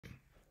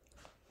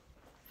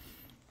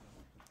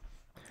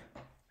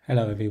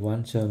Hello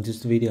everyone, so in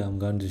this video I'm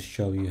going to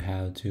show you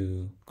how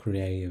to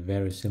create a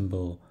very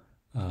simple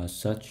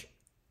search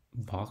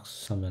box,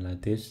 something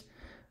like this.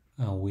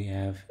 We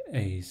have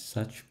a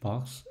search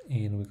box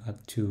and we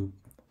got two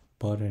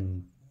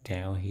buttons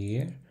down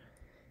here.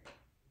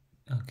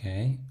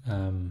 Okay,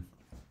 and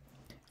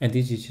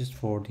this is just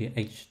for the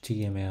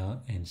HTML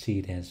and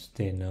CSS.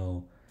 There's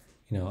no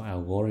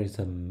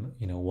algorithm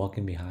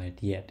working behind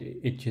it yet.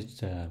 It's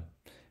just the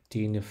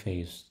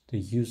interface, the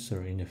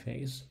user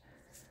interface.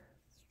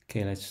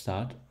 Okay, let's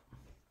start.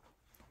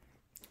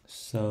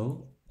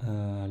 So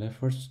let's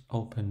first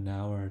open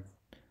our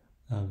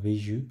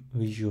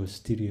Visual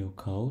Studio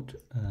Code,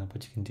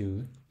 but you can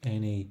do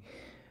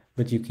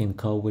you can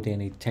code with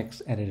any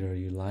text editor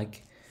you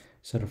like.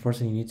 So the first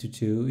thing you need to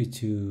do is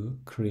to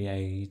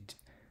create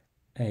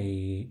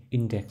a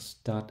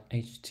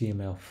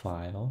index.html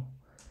file,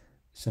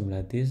 something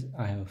like this.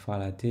 I have a file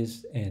like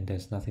this, and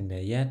there's nothing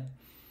there yet.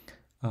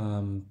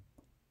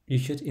 You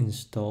should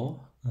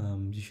install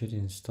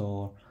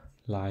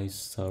live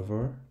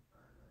server.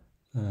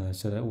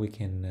 So that we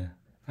can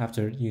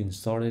after you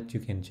install it, you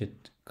can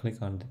just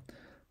click on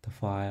the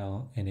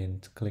file and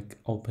then click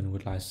open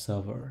with live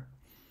server,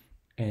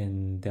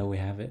 and there we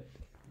have it.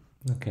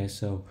 Okay,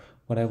 so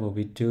whatever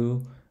we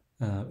do,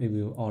 it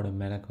will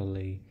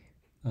automatically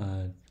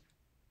make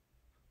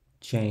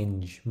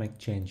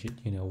changes.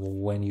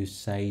 When you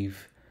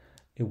save,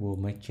 it will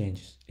make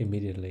changes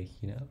immediately.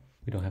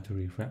 We don't have to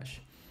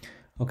refresh.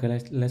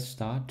 Okay, let's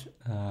start.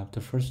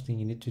 The first thing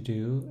you need to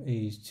do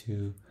is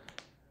to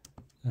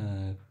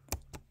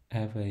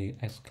have a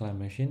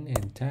exclamation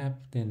and tab,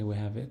 then we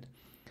have it.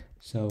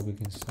 So we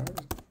can start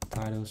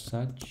title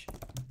search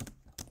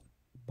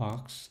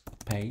box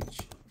page,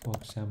 for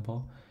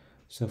example.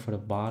 So for the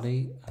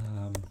body,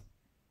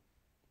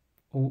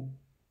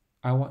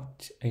 I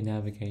want a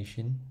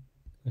navigation,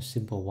 a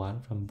simple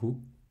one from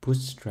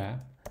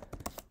Bootstrap.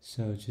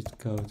 So just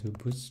go to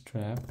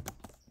Bootstrap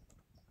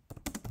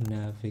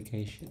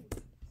navigation,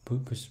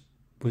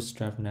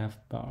 Bootstrap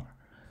navbar.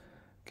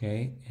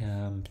 Okay,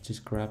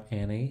 just grab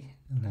any,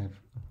 and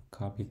I've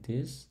copied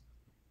this,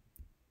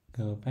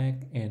 go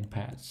back and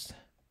paste.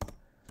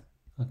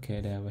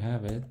 Okay, there we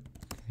have it,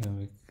 and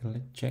we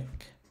click check.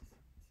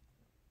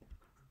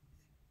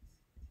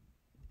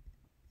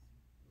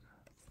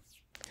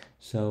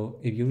 So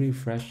if you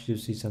refresh, you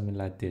see something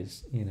like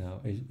this.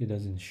 It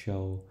doesn't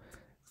show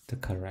the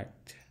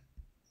correct.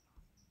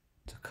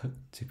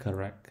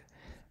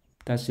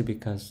 That's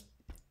because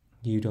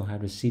you don't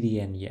have the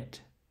CDN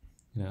yet.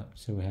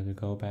 So we have to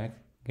go back,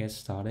 get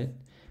started,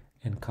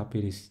 and copy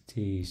the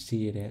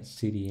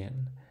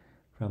CDN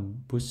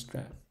from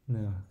Bootstrap.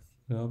 Now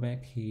go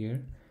back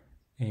here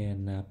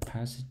and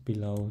pass it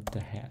below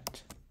the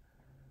head.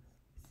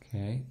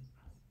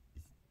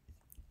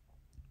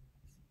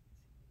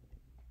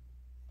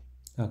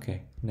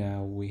 Okay,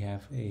 now we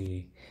have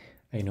a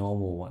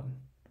normal one,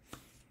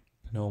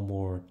 a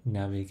normal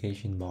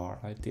navigation bar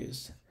like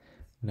this.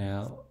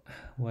 Now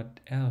what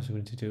else we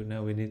need to do?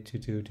 Now we need to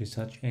do the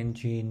search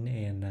engine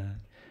and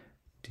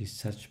the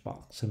search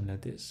box, something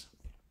like this.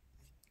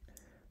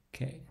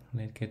 Okay,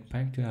 let's get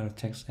back to our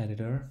text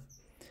editor.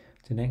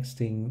 The next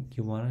thing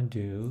you want to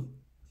do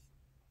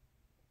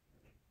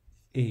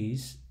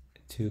is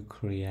to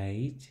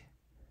create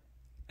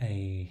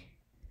a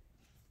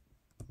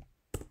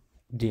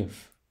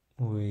div.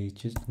 We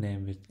just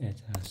name it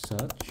as a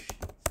search.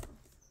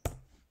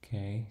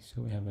 Okay,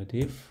 so we have a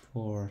div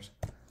for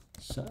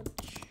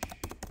search,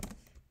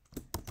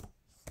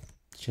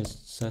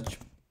 just search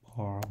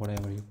bar,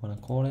 whatever you want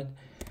to call it.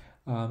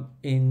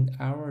 In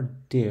our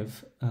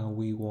div,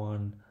 we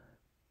want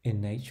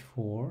an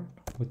h4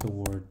 with the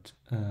word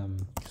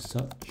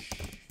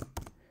search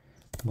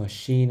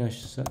machine or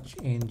search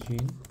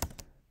engine.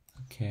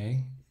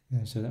 Okay,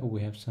 and so that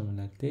we have something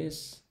like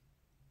this.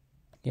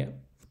 Yep,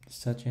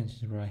 search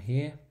engine right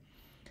here.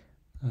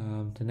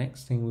 The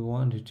next thing we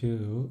want to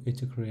do is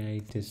to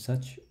create the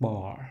search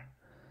bar.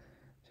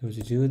 So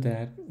to do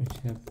that, we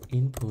should have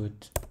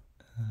input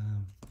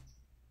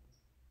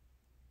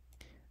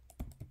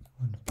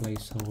on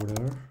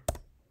placeholder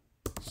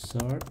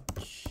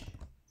search.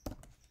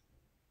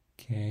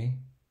 Okay.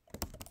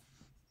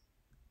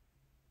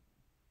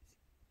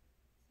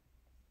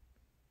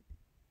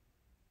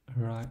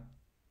 Right,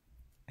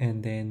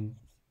 and then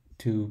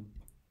to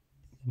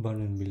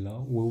button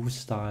below. We will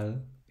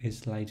style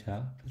is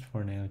later, but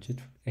for now just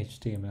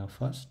HTML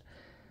first.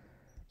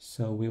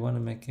 So we want to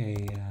make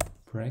a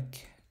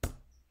break.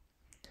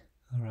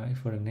 All right,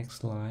 for the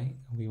next line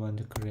we want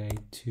to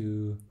create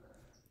two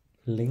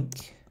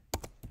link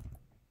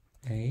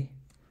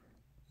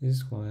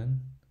this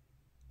one.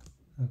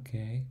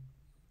 Okay,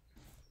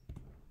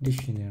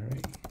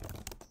 dictionary.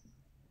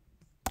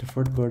 The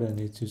first button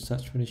is to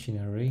search for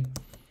dictionary.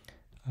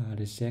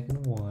 The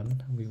second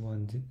one we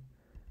want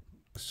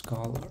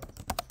Scholar,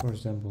 for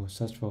example,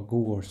 search for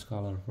Google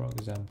Scholar, for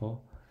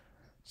example,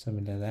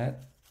 something like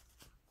that.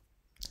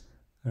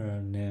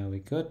 Now we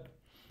good.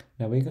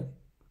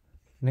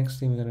 Next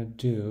thing we're gonna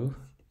do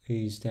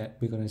is that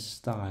we're gonna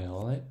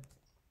style it.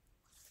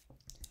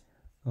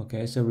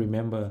 Okay, so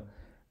remember,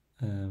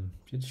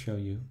 just show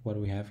you what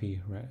we have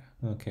here, right?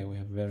 Okay, we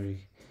have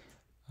very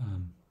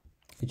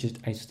it's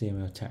just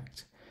HTML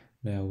text.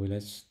 Now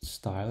let's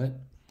style it.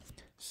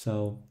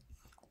 So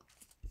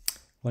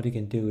what you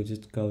can do is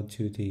just go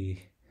to the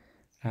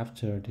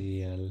after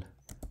the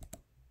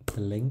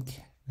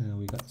link,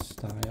 we got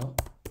style.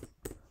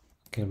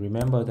 Okay,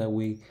 remember that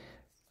we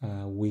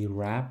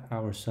wrap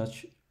our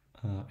search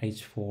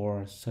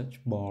h4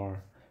 search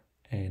bar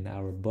and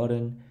our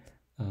button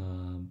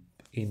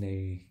in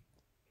a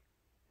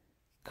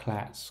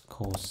class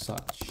called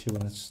search. You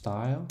want to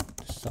style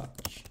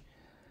search.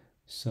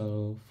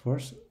 So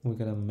first we're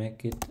gonna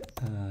make it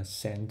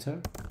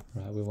center,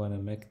 right? We want to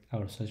make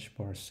our search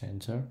bar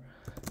center.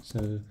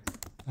 So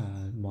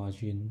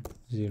margin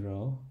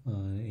 0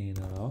 in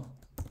all.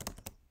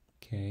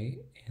 Okay,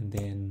 and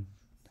then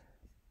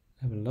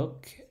have a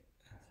look.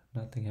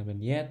 Nothing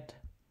happened yet.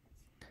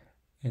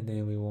 And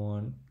then we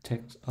want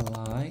text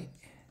align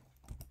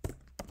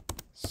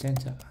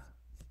center.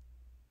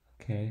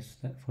 Okay, so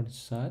that for the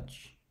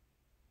search.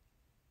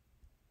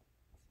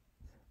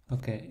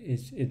 Okay,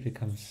 it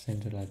becomes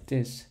center like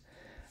this.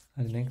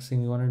 And the next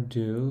thing we want to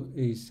do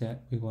is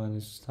that we want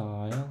to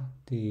style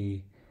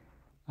the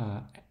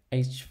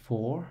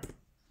h4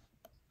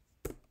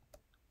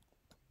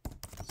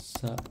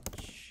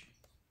 search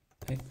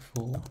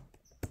h4.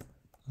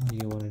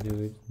 You want to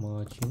do it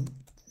margin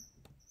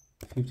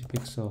 50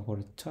 pixel for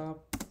the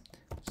top,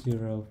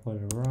 0 for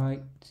the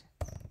right,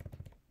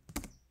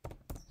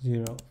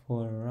 0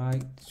 for the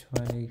right,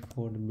 20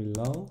 for the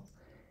below,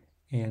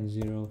 and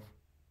 0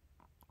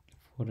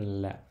 for the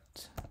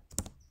left.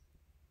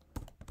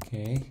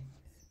 Okay,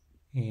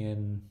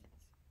 and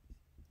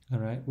all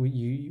right,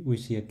 we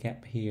see a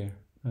gap here.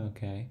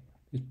 Okay,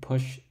 it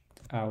pushed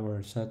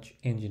our search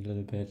engine a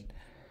little bit,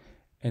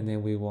 and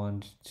then we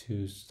want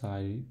to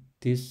style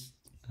this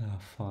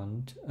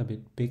font a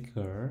bit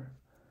bigger.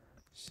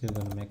 So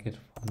we're gonna make it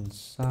font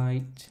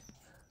size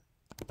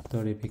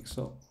 30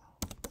 pixel.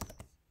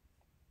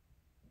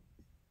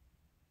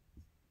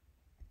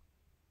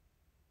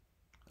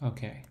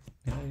 Okay,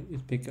 now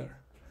it's bigger.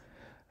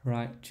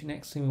 Right, the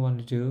next thing we want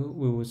to do,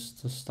 we will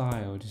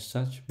style the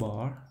search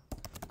bar.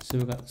 So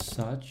we got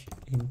search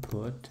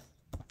input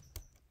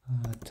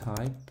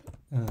type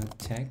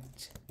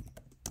text.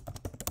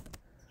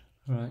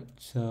 Right,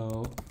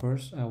 so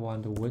first I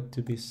want the width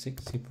to be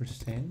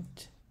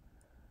 60%.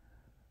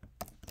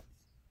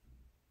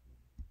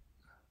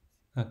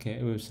 Okay,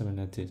 it was something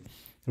like this.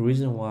 The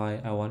reason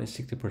why I wanted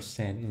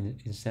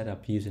 60% instead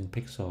of using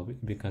pixel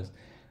because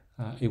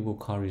it will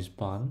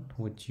correspond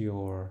with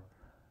your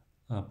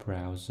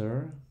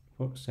browser.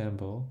 For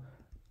example,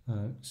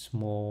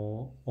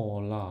 small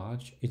or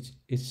large, it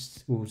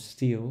will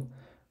still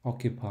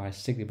occupy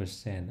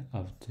 60%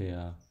 of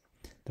the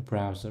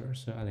browser.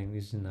 So I think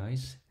this is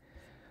nice.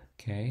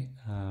 Okay.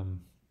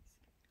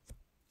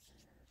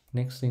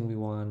 Next thing we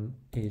want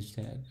is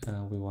that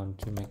we want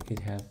to make it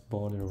have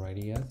border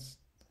radius.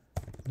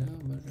 No,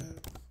 but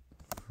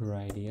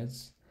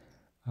radius.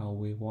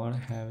 We want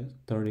to have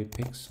 30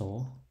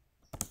 pixel.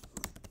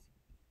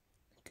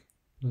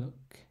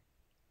 Look.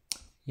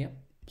 Yep.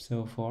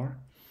 So far.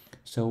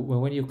 So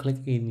when you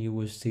click in, you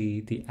will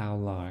see the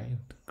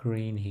outline, the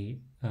green here,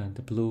 and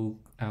the blue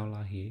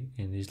outline here,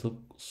 and this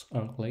looks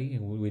ugly,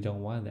 and we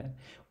don't want that.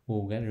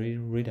 We'll get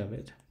rid of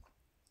it.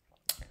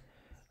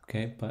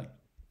 Okay, but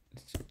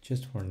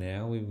just for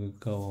now, we will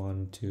go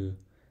on to.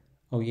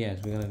 Oh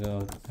yes, we're gonna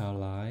go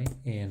outline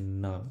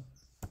and none.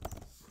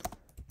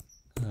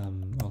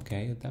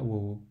 Okay, that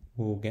will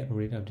get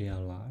rid of the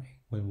outline.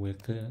 When we're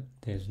clear,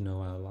 there's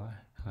no outline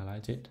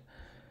highlighted.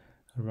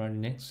 Right,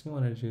 next thing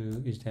we want to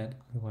do is that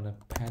we want to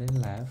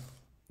padding left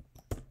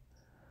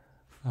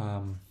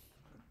 20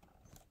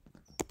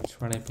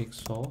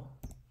 pixel,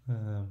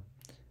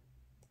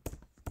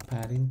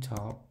 padding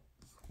top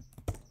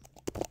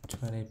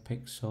 20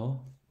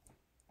 pixel.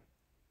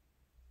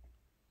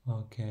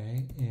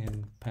 Okay,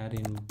 and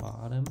padding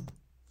bottom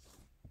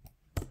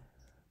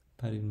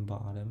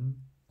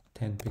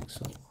 10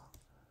 pixel.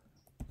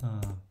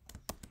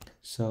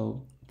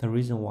 So the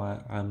reason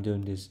why I'm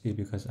doing this is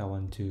because I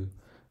want to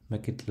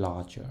make it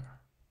larger.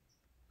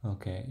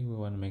 Okay, we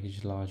want to make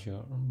it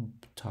larger,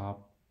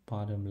 top,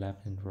 bottom,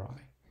 left, and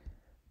right.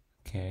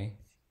 Okay.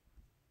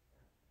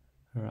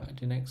 All right,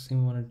 the next thing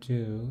we want to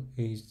do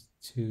is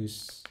to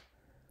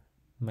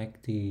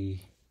make the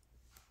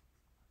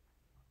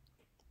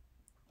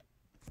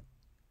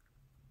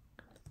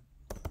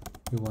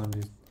we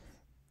want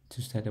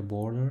to set a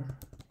border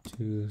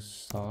to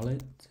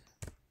solid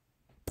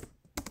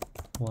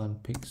 1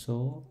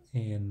 pixel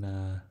in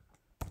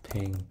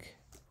pink,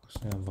 for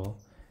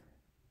example.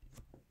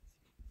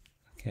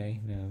 Okay,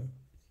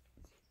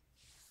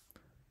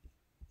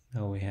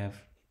 now we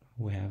have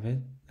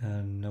it,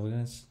 and now we're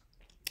gonna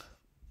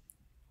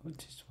put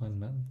this one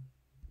button.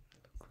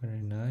 Look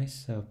very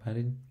nice. So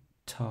padding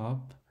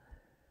top,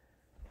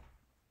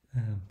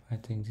 I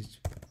think it's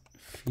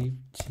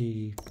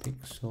 50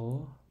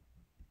 pixel.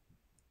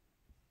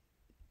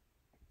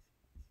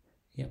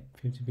 Yep,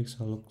 50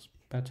 pixel looks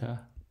better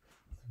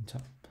on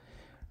top.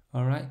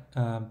 All right,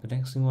 the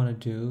next thing we want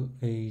to do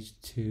is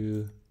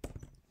to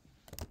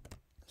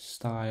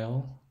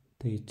style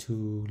the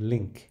to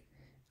link.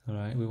 All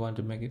right, we want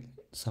to make it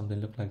something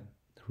look like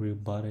the real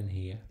button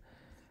here.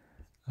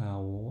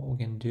 What we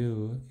can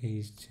do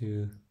is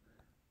to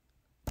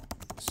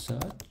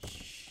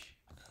search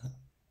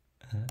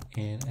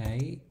NA,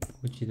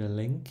 which is a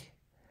link.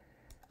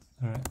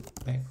 All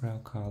right,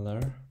 background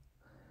color,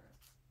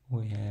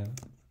 we have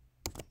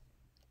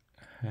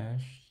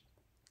hash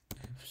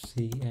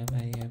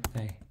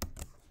FCMAFA.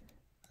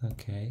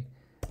 Okay,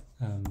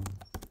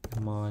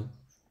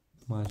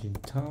 margin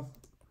top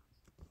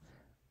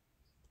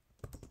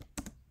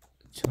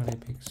 20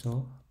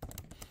 pixel.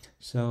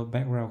 So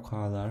background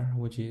color,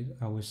 which is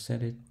I will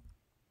set it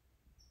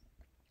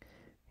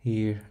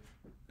here.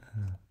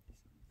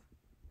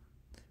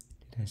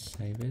 Did I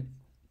save it?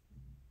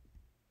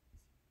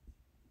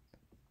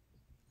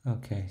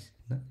 Okay,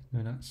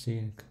 we're not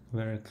seeing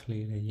very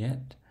clearly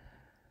yet.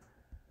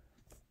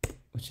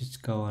 We'll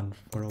just go on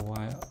for a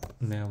while.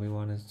 Now we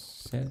want to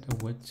set the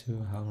width to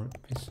 100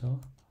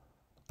 pixel.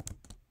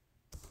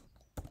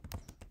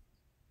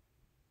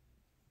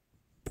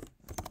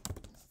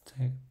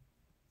 Take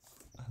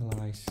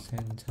align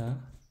center,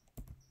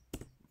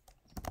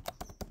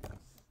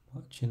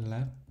 margin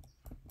left.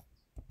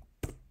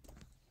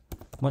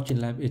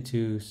 Margin left is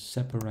to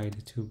separate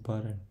the two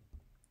buttons.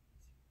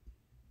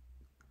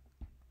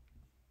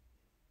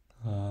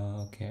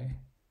 Okay.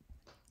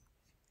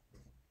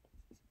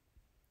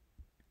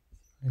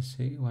 Let's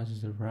see what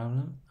is the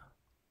problem.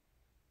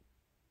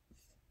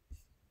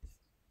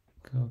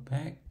 Go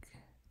back.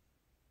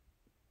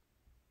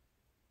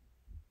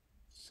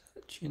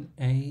 Search in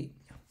A.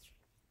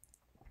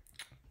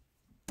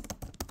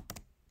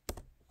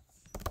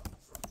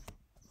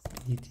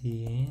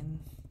 BTN.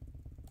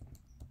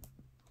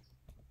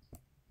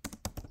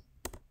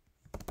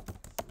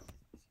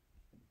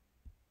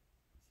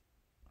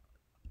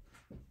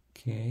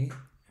 Okay.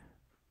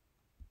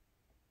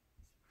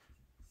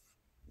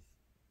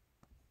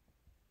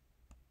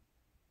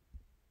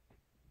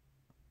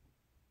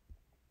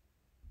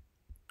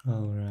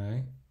 All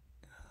right.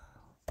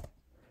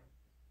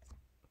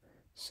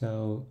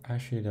 So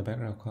actually the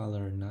background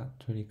color is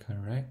not really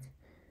correct.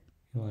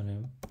 You want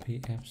to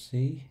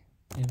PFC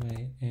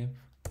MAFA.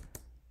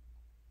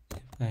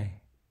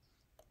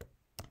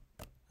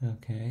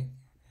 Okay,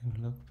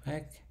 look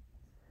back.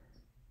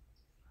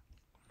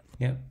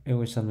 Yep, it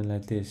was something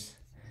like this.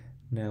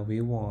 Now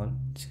we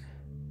want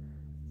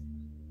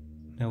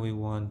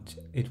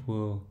it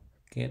will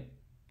get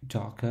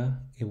darker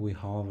if we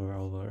hover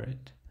over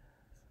it.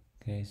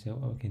 Okay, so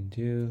what we can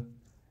do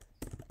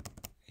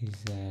is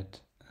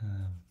that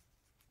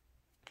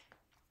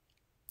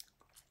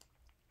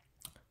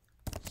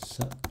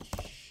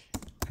such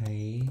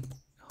a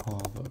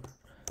hover.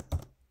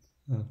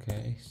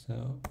 Okay,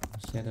 so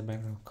set the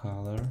background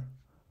color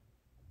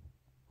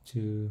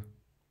to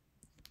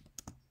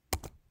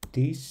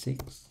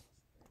D6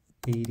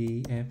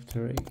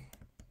 EDF3.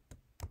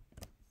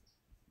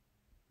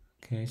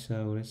 Okay,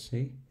 so let's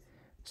see.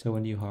 So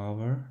when you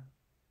hover,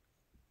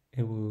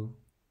 it will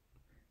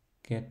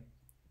get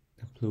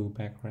the blue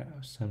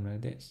background, something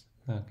like this.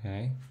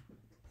 Okay.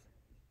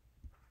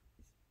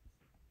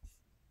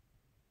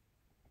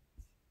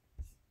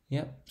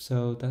 Yep,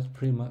 so that's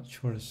pretty much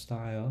for the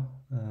style.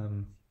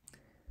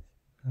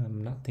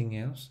 Nothing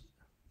else.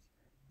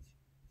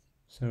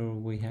 So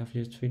we have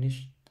just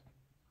finished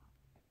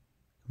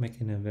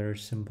making a very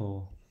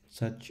simple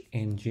search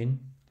engine.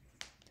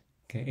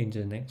 Okay, in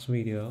the next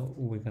video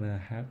we're gonna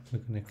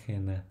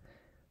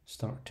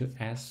start to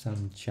add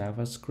some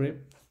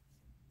JavaScript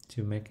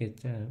to make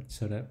it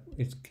so that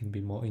it can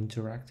be more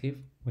interactive.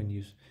 When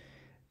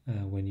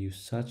you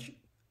search,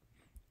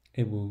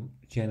 it will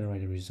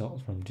generate a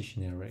result from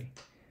dictionary.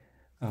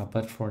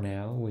 But for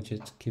now we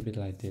just keep it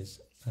like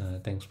this.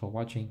 Thanks for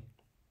watching.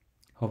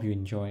 Hope you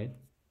enjoy it.